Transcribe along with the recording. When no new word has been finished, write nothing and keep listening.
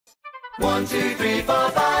1, 2, 3, 4,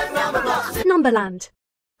 5, Numberblocks. Numberland.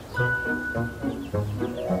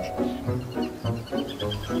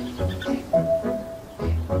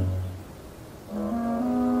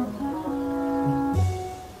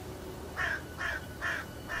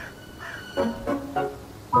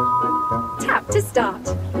 Tap to start.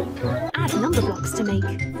 Add number blocks to make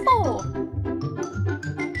 4.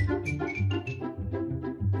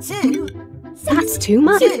 2. That's too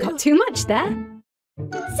much. 2. You've got too much there.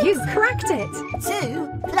 6. You've cracked it. 2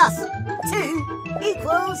 plus 2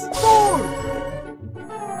 equals 4.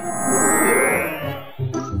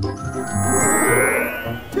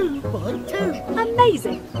 2 by 2.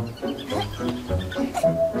 Amazing.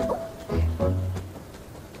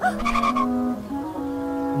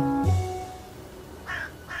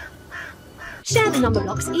 Share the number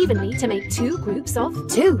blocks evenly to make 2 groups of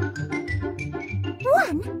 2. 1,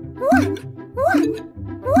 1, 1,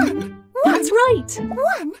 1. That's right.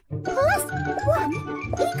 1 plus 1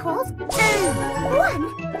 equals 2. 1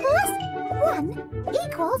 plus 1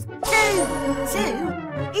 equals 2. 2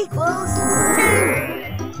 equals 2.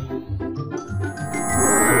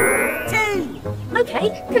 2. Okay,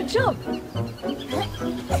 good job.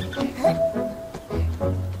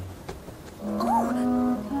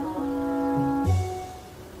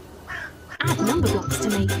 Add number blocks to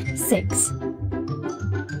make 6.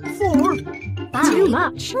 4. 5. Too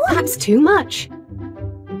much. That's too much.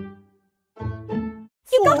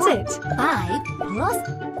 You got it. 5 plus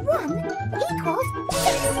 1 equals 6.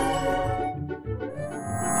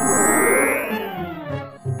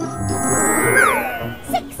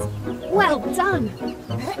 6. Well done.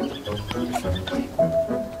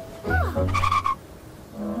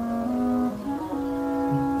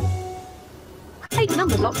 Take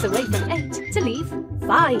number blocks away from 8 to leave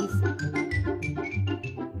 5.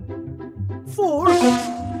 4.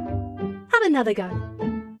 Have another go.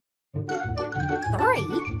 3.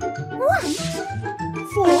 1.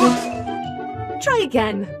 4. Try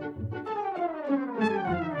again.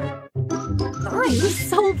 3. You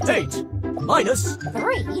solved it. 8 minus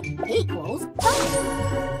 3 equals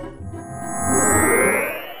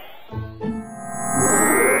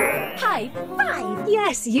 5. 5.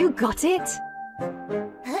 Yes, you got it.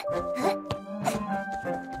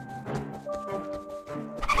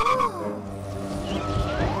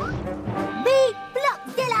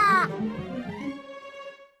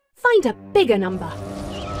 Find a bigger number.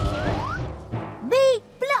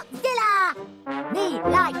 Biggleton. Me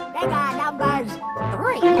like bigger numbers.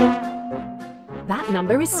 3. That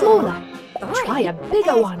number is smaller. 3 Try a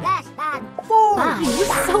bigger is one. less than 4. You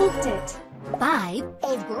solved it. 5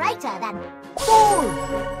 is greater than 4.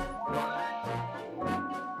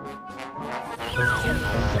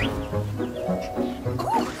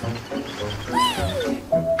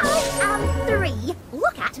 I am 3.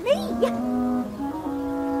 Look at me.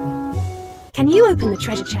 Can you open the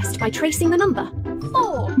treasure chest by tracing the number?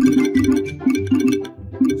 4.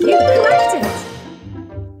 You cracked it.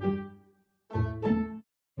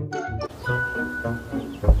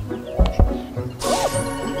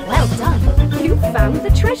 Well done. You found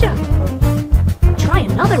the treasure. Try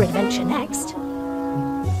another adventure next.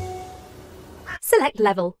 Select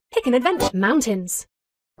level. Pick an adventure. Mountains.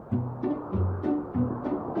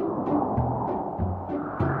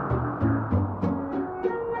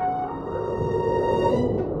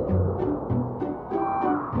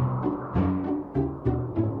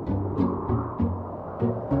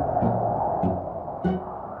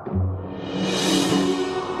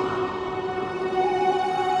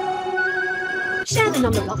 Share the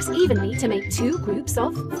number blocks evenly to make 2 groups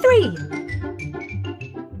of 3.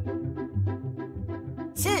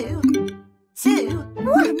 2, 2,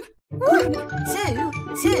 1, 1, 2,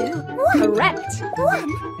 2, 1. Correct.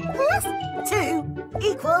 1 plus 2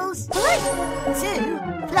 equals 3. 2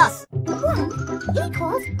 plus 1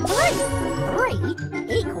 equals 3. 3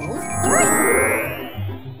 equals 3.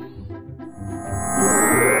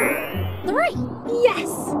 3.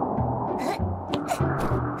 Yes.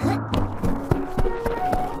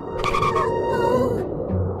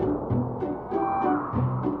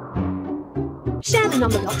 Share the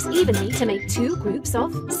number blocks evenly to make 2 groups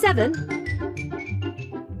of 7.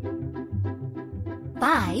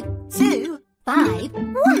 5, 2, 5,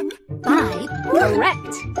 1, 5, 1.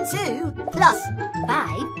 Correct. 2 plus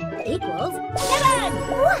 5 equals 7.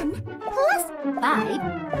 1 plus 5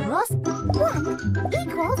 plus 1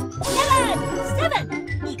 equals 7. 7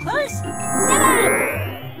 equals 7.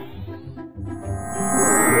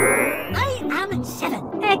 I am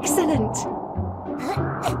 7. Excellent.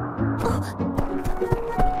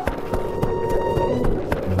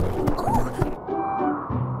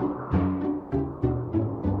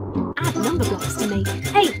 Numberblocks to make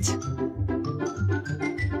 8.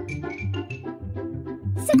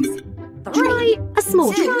 6.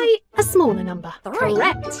 Try a smaller number.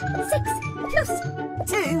 Correct. 6 plus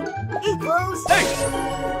 2 equals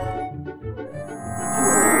 8.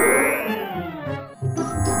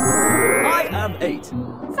 I am 8.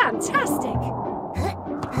 Fantastic.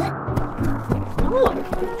 Oh,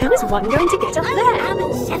 how is 1 going to get up I there?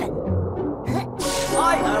 am 7.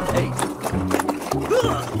 I am 8.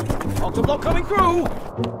 Octoblock coming through.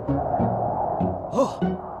 Oh,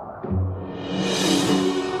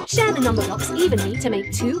 Share the Numberblocks evenly to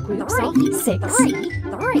make 2 groups of 6.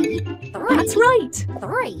 3. That's right.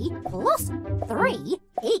 3 plus 3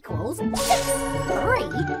 equals 6. 3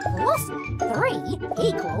 plus 3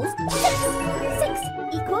 equals 6. 6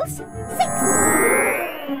 equals 6.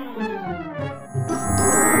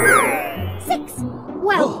 6.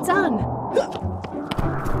 Well done.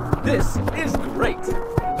 this is great.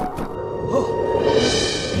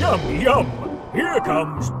 Oh, Yum, yum! Here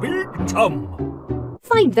comes Big Tum!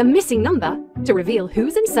 Find the missing number to reveal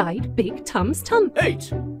who's inside Big Tum's tum. 8.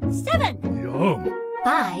 7. Yum!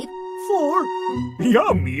 5. 4.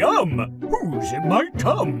 Yum, yum! Who's in my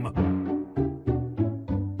tum?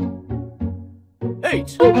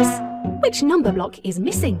 8. Oops, which number block is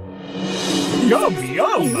missing? Yum,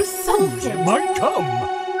 yum! You solved Who's in it. my tum?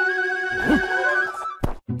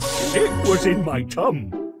 6 was in my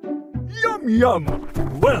tum. Yum, yum!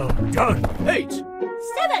 Well done! 8. 7.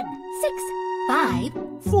 6. 5.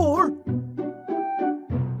 4.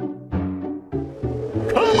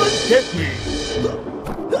 Come and get me!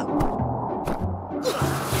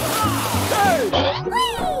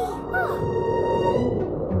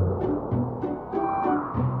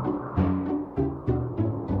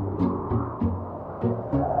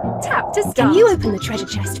 Tap to start. Can you open the treasure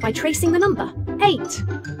chest by tracing the number? 8.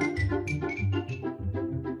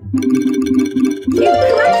 You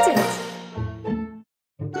cracked it!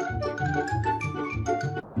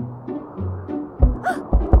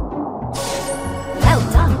 Well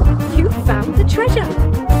done! You found the treasure!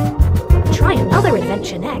 Try another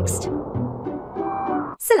adventure next.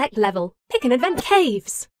 Select level. Pick an adventure.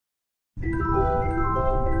 Caves.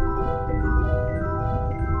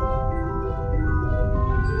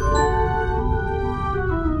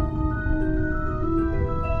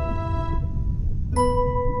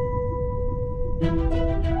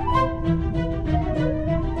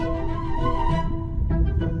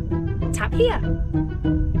 Tap here.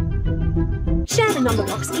 Share the number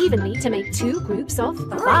blocks evenly to make 2 groups of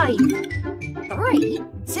 5. 3.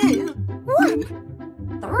 2. 1.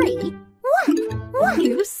 3. 1.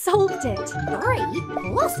 You solved it. 3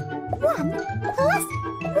 plus 1 plus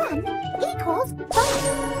 1 equals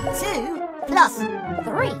 5. 2 plus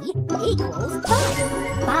 3 equals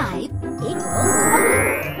 5. 5 equals 5.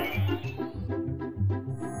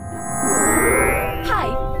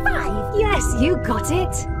 High 5. Yes, you got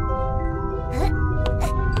it.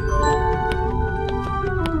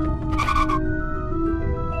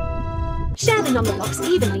 Share the number blocks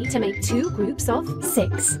evenly to make 2 groups of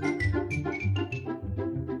 6.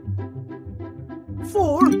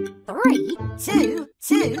 4. 3. 2.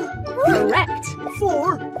 2. 1. Correct.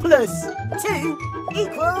 4 plus 2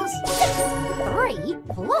 equals 6. 3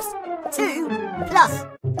 plus 2 plus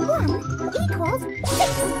 1 equals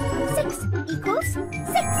 6. 6 equals 6.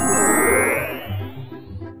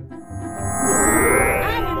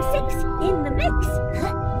 I am 6 in the mix.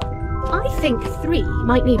 I think 3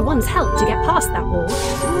 might need 1's help to get past that wall.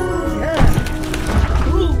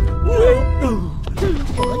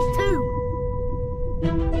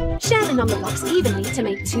 Share the number blocks evenly to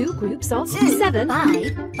make 2 groups of 7.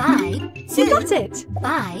 5. 5. You got it.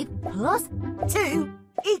 5 plus 2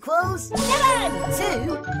 equals 7.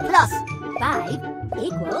 2 plus 5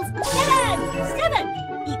 equals 7. 7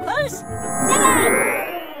 equals 7.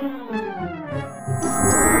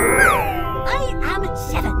 I am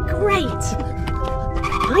 7. Great.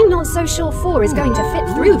 I'm not so sure 4 is going to fit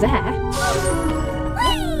through there.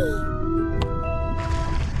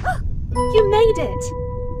 You made it.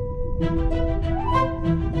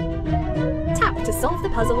 Tap to solve the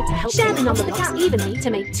puzzle to help. Share the number blocks evenly to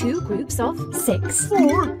make 2 groups of 6.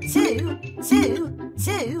 4. 2. 2.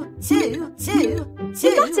 2. 2. 2.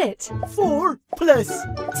 You got it. 4 plus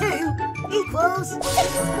 2 equals 6.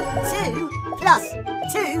 2 plus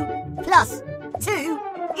 2 plus 2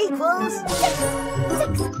 equals 6.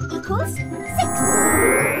 6 equals 6.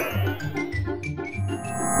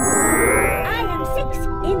 I am 6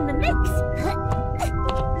 in the mix.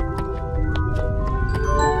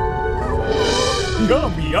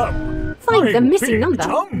 Yum, yum! Find the I'm missing Big number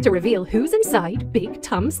Tum. to reveal who's inside Big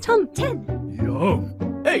Tum's tum. 10. Yum!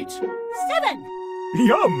 8. 7.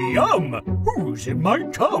 Yum, yum! Who's in my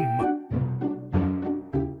tum?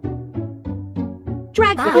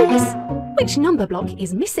 Drag the box. Which number block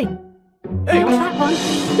is missing? 8. Not that one.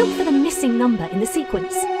 Look for the missing number in the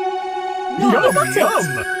sequence. Yum, got it.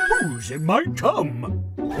 yum! Who's in my tum?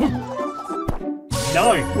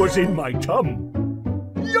 9 was in my tum.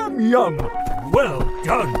 Yum, yum! Well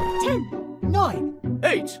done! 10. 9.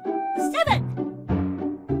 8. 7.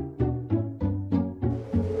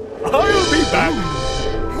 I'll be back!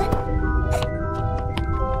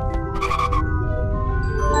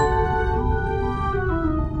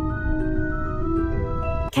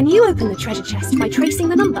 Can you open the treasure chest by tracing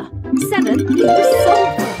the number? 7 equals